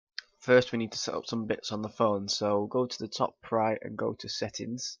first we need to set up some bits on the phone. So go to the top right and go to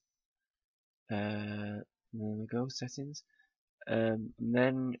settings. There we go, settings. And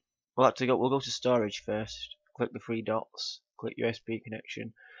then we'll go to storage first. Click the three dots, click USB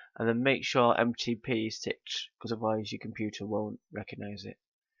connection, and then make sure MTP is ticked, because otherwise your computer won't recognize it,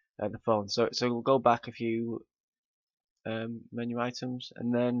 the phone. So we'll go back a few menu items,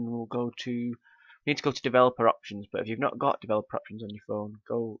 and then we'll go to, we need to go to developer options. But if you've not got developer options on your phone,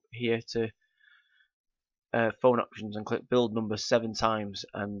 go here to phone options and click build number 7 times,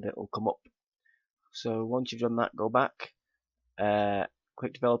 and it'll come up. So once you've done that, go back,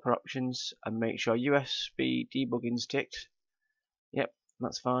 click developer options, and make sure USB debugging is ticked. Yep,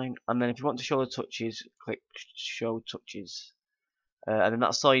 that's fine. And then if you want to show the touches, click show touches. And then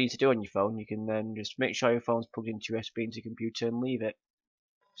that's all you need to do on your phone. You can then just make sure your phone's plugged into USB into your computer and leave it.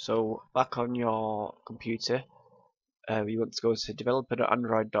 So back on your computer, you want to go to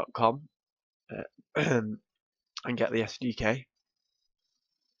developer.android.com and get the SDK.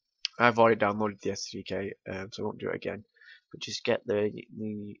 I've already downloaded the SDK, so I won't do it again. But just get the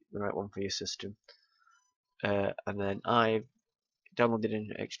right one for your system. And then I've downloaded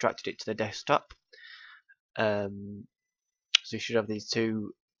and extracted it to the desktop. So you should have these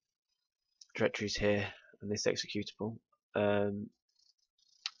two directories here and this executable. And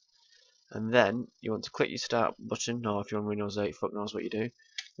then you want to click your start button, or if you're on Windows 8, fuck knows what you do.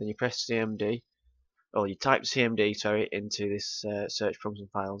 Then you press CMD, or you type CMD, sorry, into this search programs and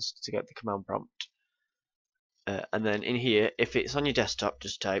files to get the command prompt. And then in here, if it's on your desktop,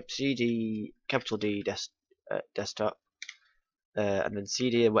 just type CD, capital D, desktop, and then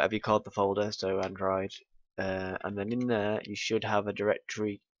CD, whatever you called the folder, so Android. And then in there you should have a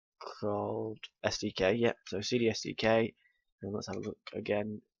directory called SDK. Yep, so CD SDK, and let's have a look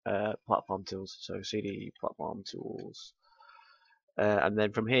again. Platform tools, so CD platform tools, and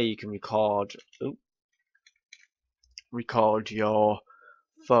then from here you can record your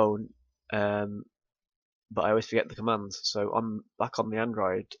phone. But I always forget the commands. So I'm back on the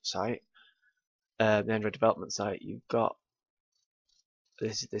Android site, the Android development site. You've got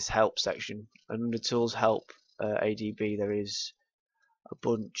this help section, and under tools help ADB there is a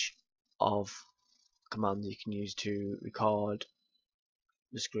bunch of commands you can use to record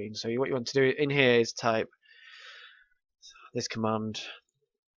the screen. So what you want to do in here is type this command: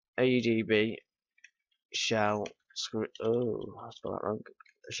 ADB shall screen. Oh, I spelled that wrong.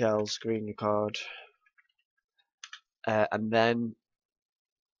 Shall screen record, and then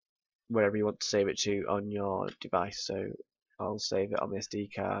wherever you want to save it to on your device. So I'll save it on the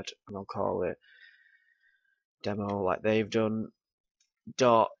SD card and I'll call it demo, like they've done,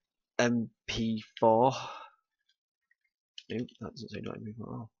 .mp4. Nope, that doesn't say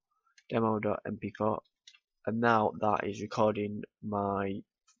 .mp4. Demo.mp4. And now that is recording my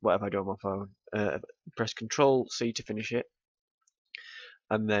whatever I do on my phone. Press Control C to finish it,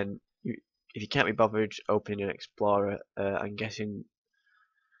 and then if you can't be bothered opening an Explorer and getting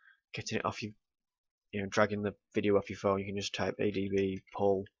it off dragging the video off your phone, you can just type ADB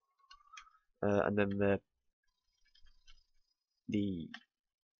pull, and then the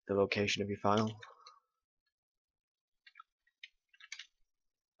location of your file,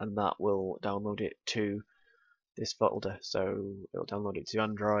 and that will download it to this folder. So it'll download it to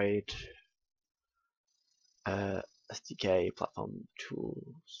Android, SDK, platform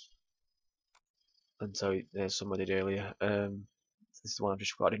tools, and so there's some I did earlier. This is the one I've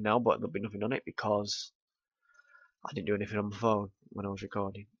just recorded now, but there'll be nothing on it because I didn't do anything on my phone when I was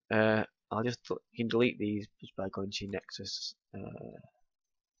recording. You can delete these just by going to your Nexus.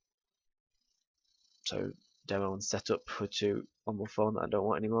 So demo and setup for 2 on my phone that I don't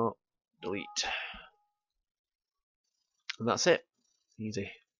want anymore. Delete. And that's it.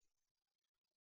 Easy.